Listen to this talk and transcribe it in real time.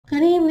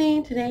Good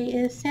evening. Today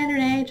is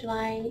Saturday,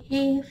 July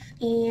 8th,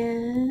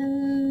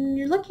 and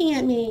you're looking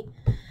at me.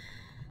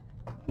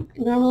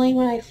 Normally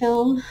when I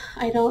film,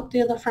 I don't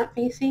do the front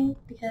facing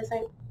because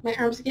my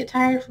arms get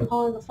tired from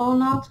holding the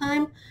phone all the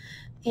time,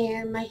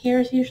 and my hair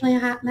is usually a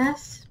hot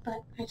mess,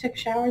 but I took a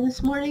shower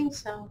this morning,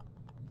 so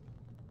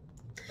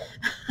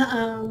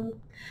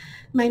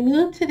my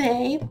mood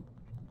today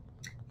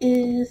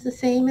is the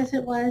same as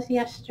it was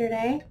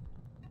yesterday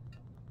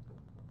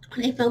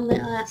when I filmed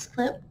that last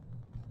clip.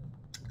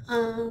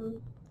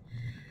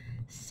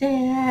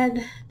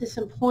 Sad,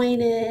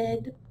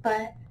 disappointed,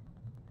 but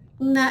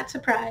not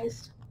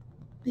surprised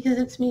because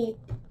it's me.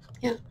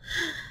 Yeah.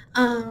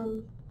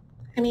 I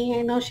mean,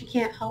 I know she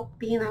can't help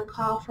being on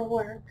call for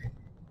work.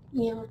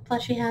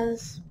 Plus she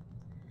has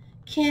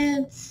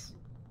kids,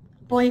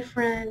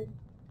 boyfriend,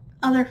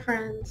 other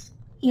friends,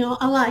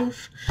 a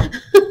life.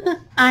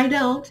 I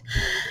don't.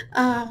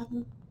 But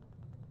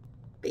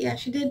yeah,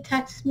 she did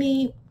text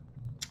me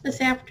this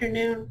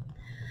afternoon.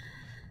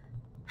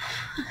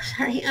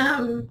 Sorry.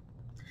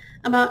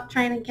 About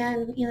trying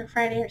again either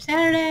Friday or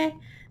Saturday.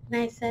 And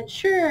I said,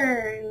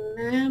 sure,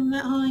 and I'm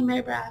not holding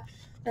my breath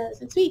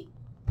because it's me.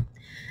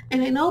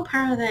 And I know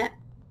part of that,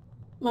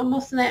 well,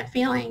 most of that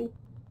feeling,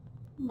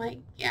 like,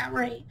 yeah,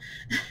 right,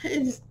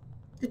 is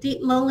the deep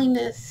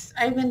loneliness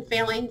I've been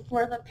feeling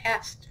for the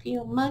past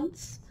few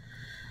months.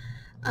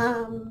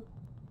 I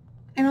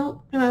don't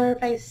remember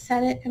if I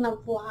said it in a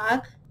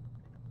vlog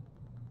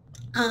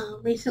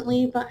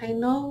recently, but I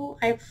know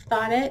I've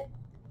thought it,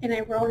 and I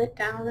wrote it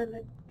down in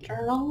a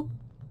journal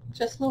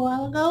just a little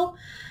while ago.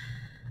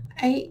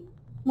 I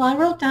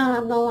wrote down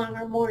I'm no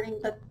longer mourning,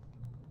 but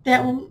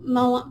that will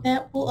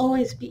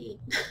always be.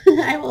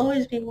 I will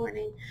always be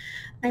mourning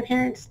my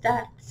parents'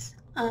 deaths.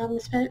 In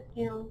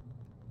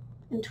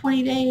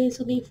 20 days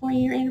will be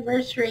 4-year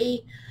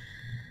anniversary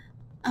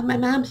of my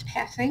mom's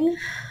passing.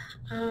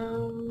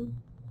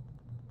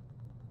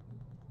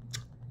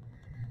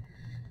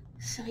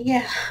 So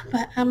yeah,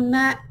 but I'm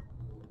not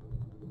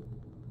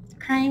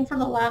crying for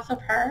the loss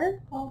of her.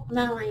 Well,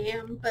 now I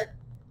am, but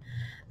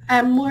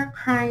I'm more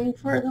crying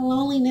for the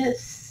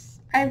loneliness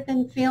I've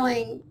been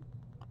feeling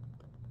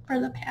for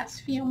the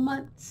past few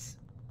months.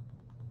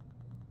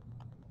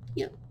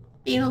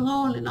 Being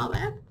alone and all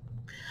that.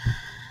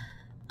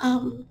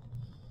 And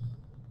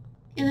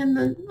in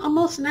the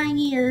almost 9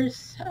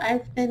 years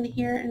I've been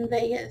here in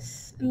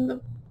Vegas, and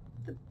the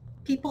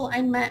people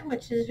I met,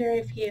 which is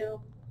very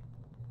few,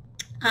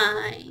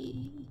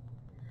 I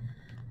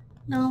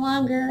no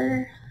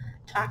longer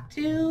talk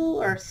to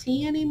or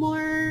see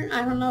anymore.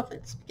 I don't know if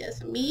it's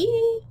because of me,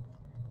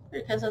 or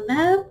because of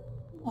them,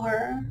 or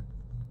a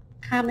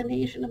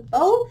combination of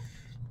both.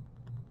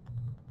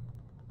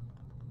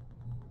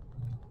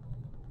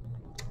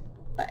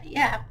 But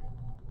yeah.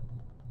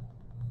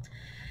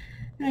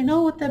 And I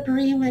know with the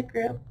bereavement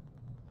group,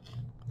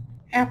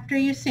 after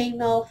you say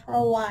no for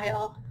a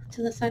while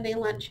to the Sunday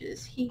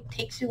lunches, he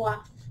takes you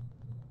off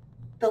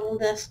the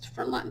list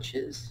for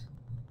lunches.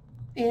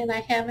 And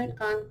I haven't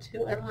gone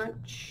to a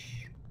lunch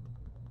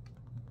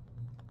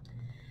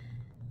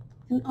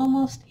in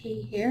almost a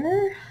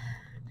year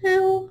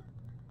now.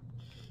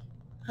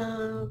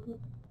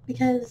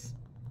 Because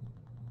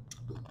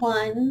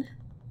one,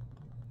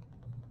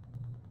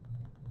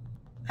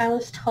 I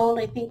was told,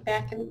 I think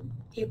back in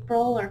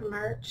April or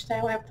March, that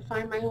I would have to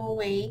find my own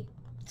way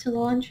to the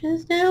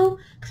lunches now,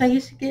 because I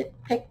used to get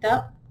picked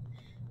up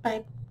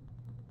by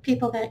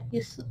people that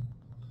used to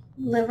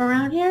live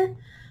around here,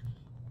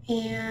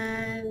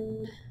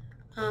 and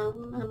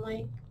I'm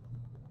like,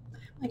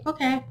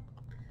 okay,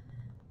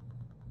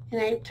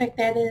 and I took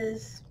that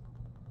as,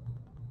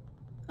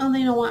 oh,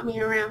 they don't want me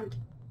around.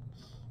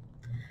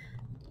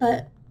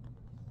 But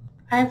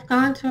I've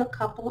gone to a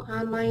couple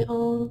on my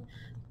own.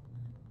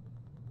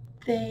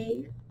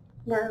 They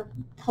were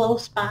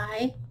close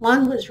by.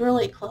 One was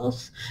really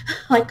close,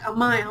 like a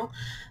mile,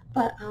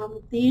 but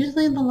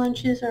usually the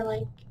lunches are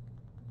like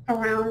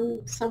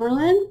around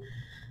Summerlin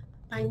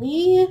by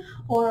me,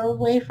 or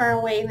way far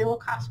away, and it will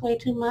cost way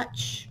too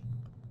much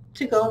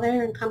to go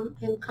there and come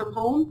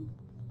home.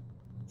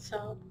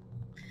 So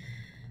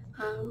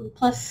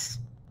plus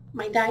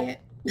my diet.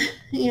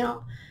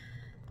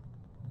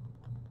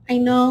 I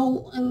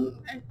know when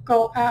I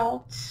go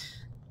out,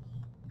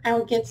 I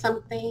would get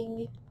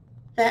something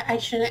that I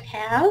shouldn't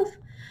have,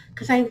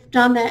 because I've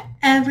done that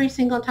every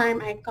single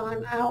time I've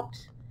gone out.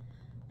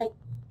 Like,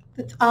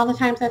 that's all the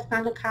times I've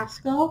gone to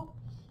Costco.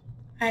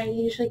 I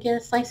usually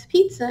get a slice of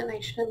pizza, and I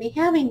shouldn't be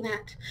having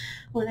that.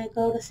 When I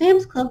go to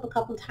Sam's Club a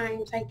couple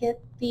times, I get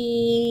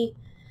the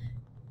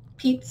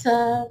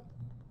pizza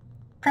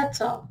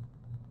pretzel.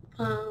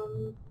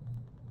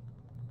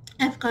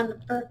 I've gone to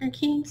Burger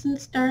King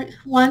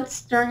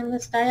once during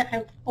this diet.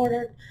 I've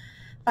ordered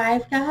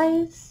Five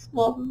Guys.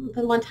 Well,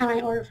 the one time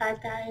I ordered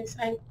Five Guys,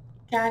 I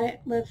got it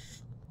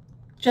with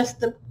just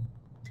the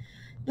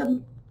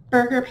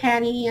burger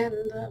patty and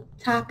the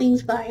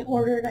toppings, but I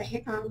ordered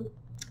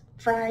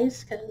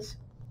fries because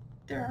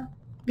they're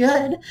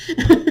good.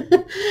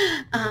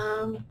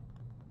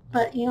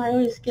 But I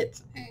always get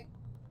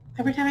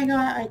Every time I go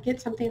out, I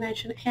get something I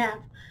shouldn't have,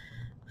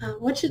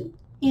 which,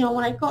 you know,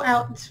 when I go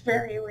out, it's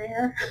very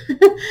rare.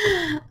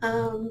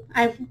 When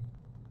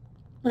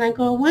I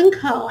go to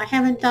Winco, I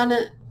haven't done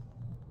it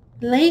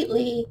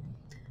lately,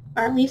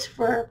 or at least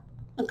for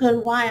a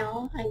good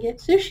while. I get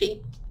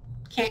sushi.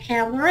 Can't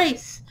have the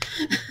rice.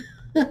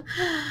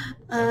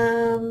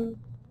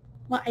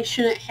 Well, I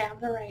shouldn't have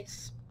the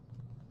rice.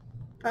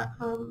 But,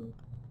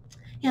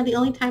 yeah, the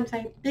only times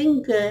I've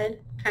been good,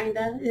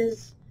 kinda,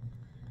 is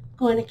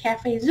going to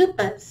Cafe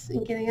Zupas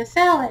and getting a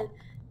salad.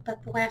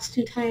 But the last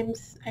 2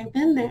 times I've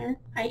been there,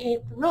 I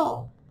ate the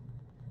roll.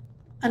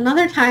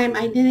 Another time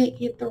I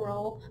didn't eat the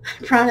roll.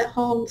 I brought it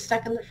home,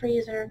 stuck in the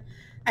freezer.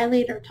 I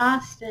later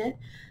tossed it.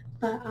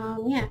 But,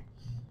 yeah.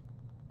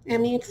 I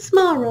mean, it's a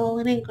small roll.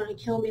 It ain't going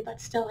to kill me,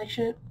 but still I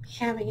shouldn't be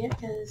having it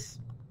because,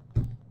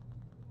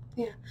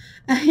 yeah.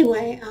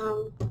 Anyway,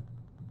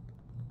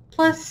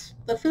 plus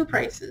the food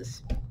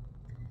prices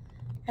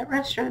at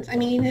restaurants. I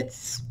mean,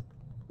 it's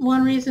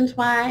one reason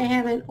why I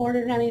haven't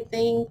ordered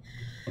anything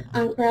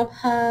on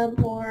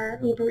Grubhub or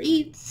Uber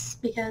Eats,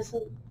 because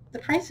the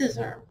prices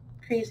are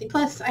crazy.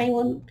 Plus, I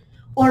wouldn't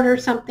order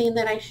something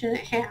that I shouldn't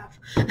have.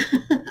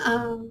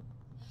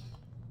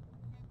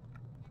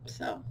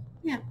 So,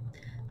 yeah.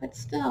 But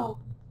still,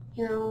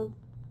 you know,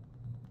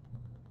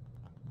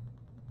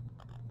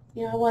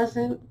 I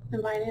wasn't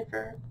invited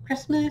for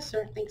Christmas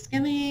or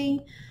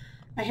Thanksgiving.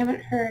 I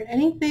haven't heard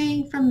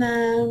anything from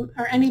them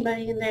or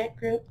anybody in that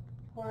group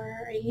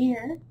for a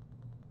year.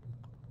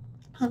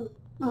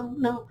 Well,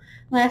 no,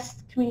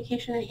 last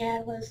communication I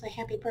had was a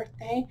happy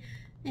birthday,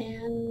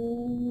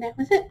 and that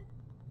was it.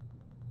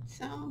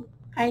 So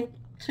I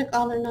took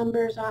all their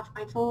numbers off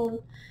my phone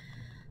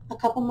a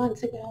couple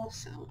months ago,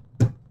 so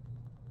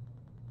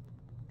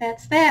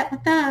that's that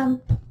with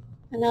them.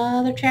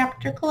 Another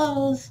chapter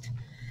closed.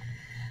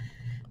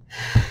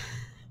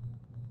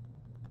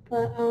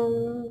 But,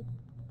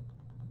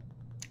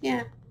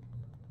 yeah,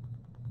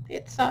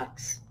 it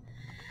sucks.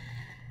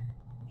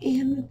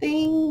 And the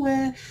thing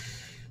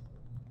with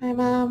my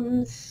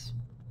mom's,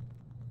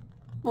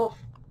 well,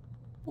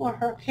 or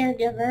her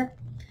caregiver,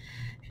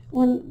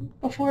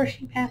 before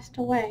she passed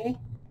away,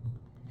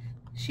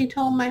 she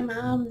told my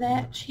mom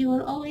that she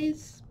would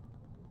always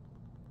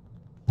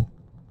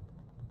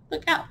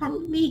look out for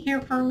me,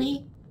 here for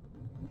me.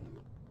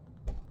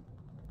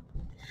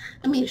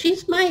 I mean,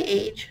 she's my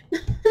age.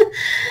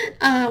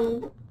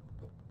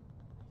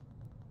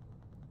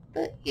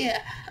 But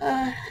yeah,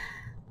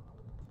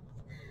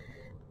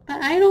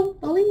 but I don't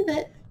believe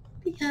it,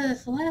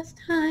 because last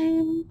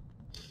time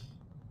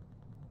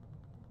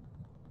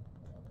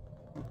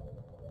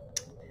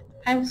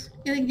I was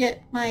gonna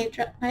get my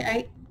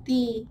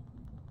ID.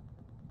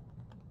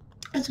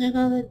 I was gonna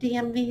go to the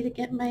DMV to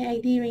get my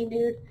ID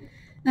renewed,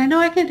 and I know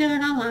I could do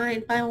it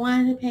online, but I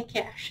wanted to pay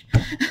cash.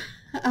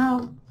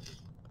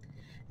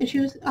 And she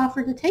was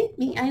offered to take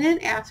me. I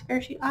didn't ask her;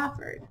 she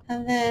offered,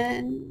 and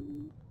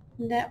then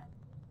that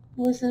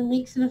was in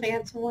weeks in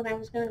advance of when I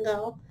was gonna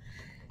go.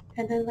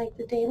 And then, like,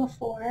 the day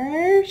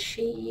before,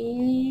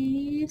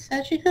 she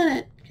said she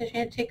couldn't because she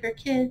had to take her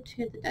kid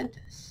to the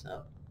dentist.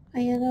 So I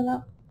ended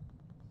up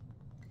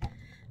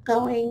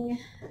going,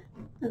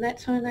 and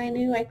that's when I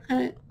knew I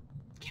couldn't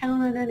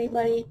count on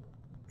anybody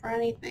for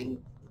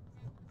anything.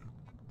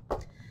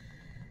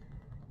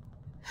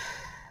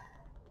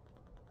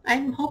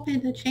 I'm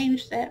hoping to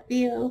change that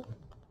view.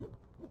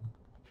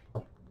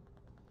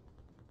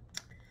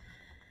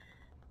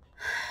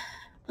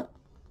 But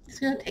it's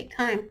going to take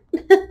time.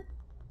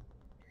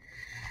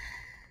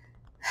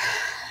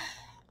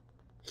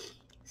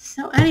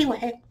 So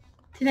anyway,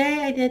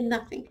 today I did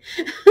nothing.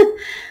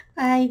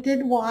 I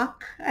did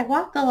walk. I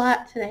walked a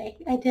lot today.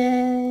 I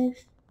did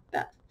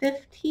about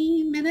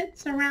 15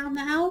 minutes around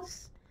the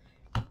house.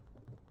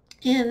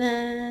 And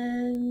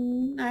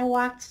then I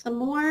walked some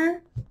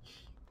more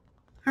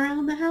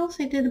around the house.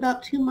 I did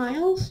about 2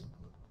 miles.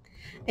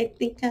 I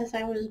think because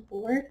I was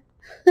bored.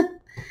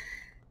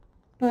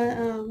 But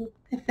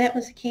if that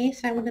was the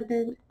case, I would have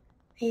been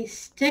a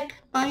stick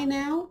by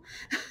now.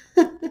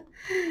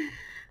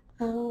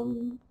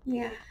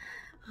 Yeah.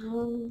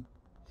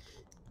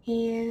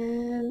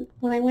 And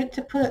when I went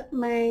to put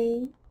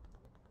my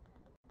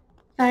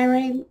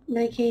thyroid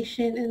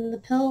medication in the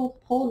pill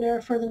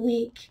holder for the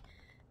week,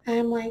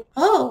 I'm like,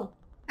 oh,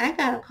 I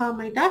gotta call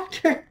my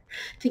doctor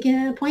to get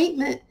an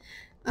appointment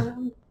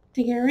to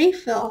get a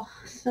refill.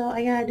 So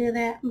I gotta do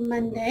that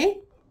Monday.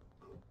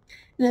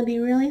 And it'd be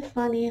really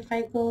funny if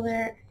I go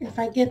there, if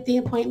I get the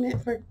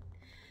appointment for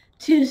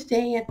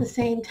Tuesday at the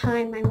same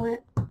time I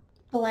went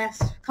the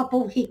last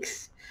couple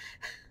weeks.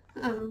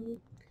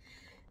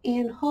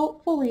 And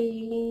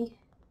hopefully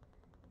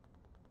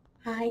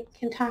I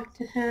can talk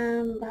to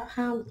him about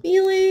how I'm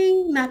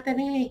feeling. Not that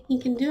he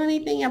can do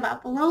anything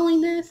about the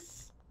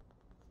loneliness.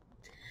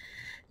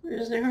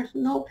 There's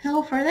no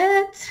pill for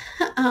that.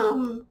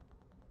 And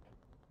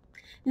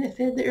if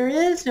there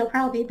is, it'll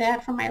probably be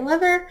bad for my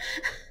liver.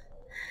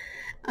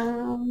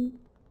 And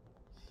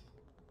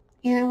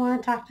I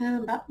want to talk to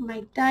him about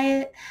my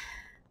diet,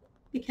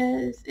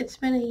 because it's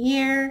been a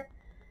year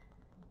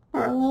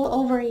or a little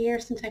over a year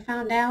since I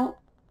found out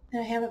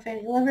that I have a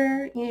fatty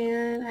liver,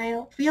 and I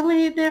don't feel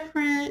any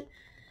different.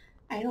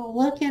 I don't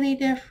look any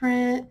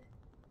different.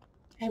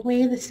 I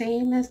weigh the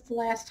same as the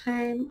last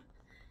time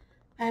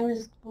I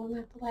was, well,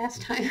 not the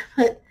last time,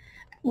 but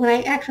when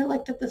I actually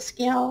looked at the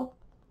scale,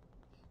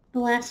 the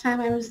last time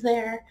I was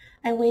there,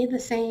 I weighed the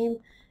same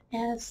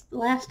as the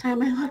last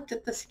time I looked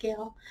at the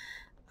scale,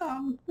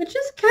 which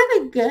is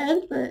kind of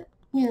good, but,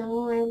 you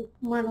know, I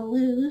want to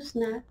lose,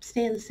 not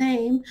stay the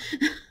same.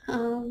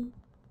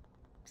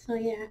 So,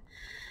 yeah,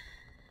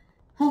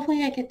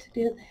 hopefully I get to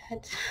do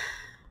that.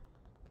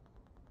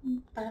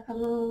 But,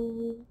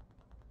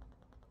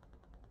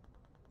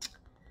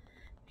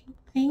 I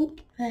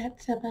think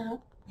that's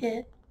about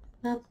it.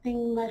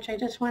 Nothing much. I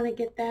just want to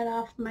get that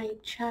off my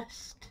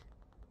chest,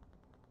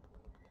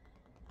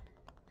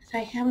 because I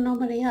have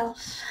nobody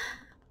else.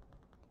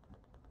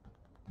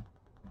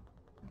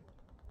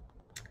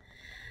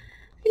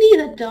 I need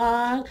a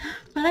dog,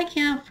 but I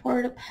can't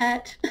afford a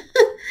pet.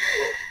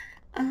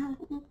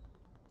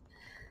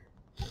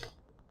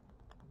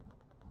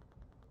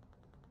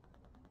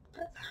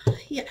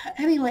 Yeah,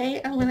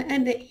 anyway, I'm going to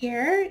end it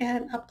here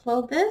and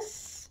upload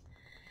this.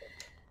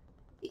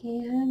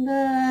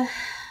 And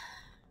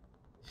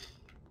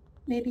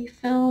maybe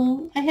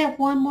film. I have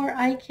one more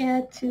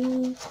iCAD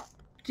to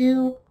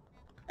do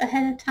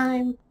ahead of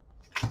time.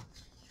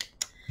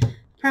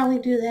 Probably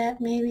do that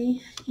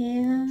maybe.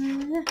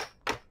 And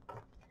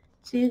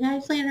see you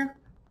guys later.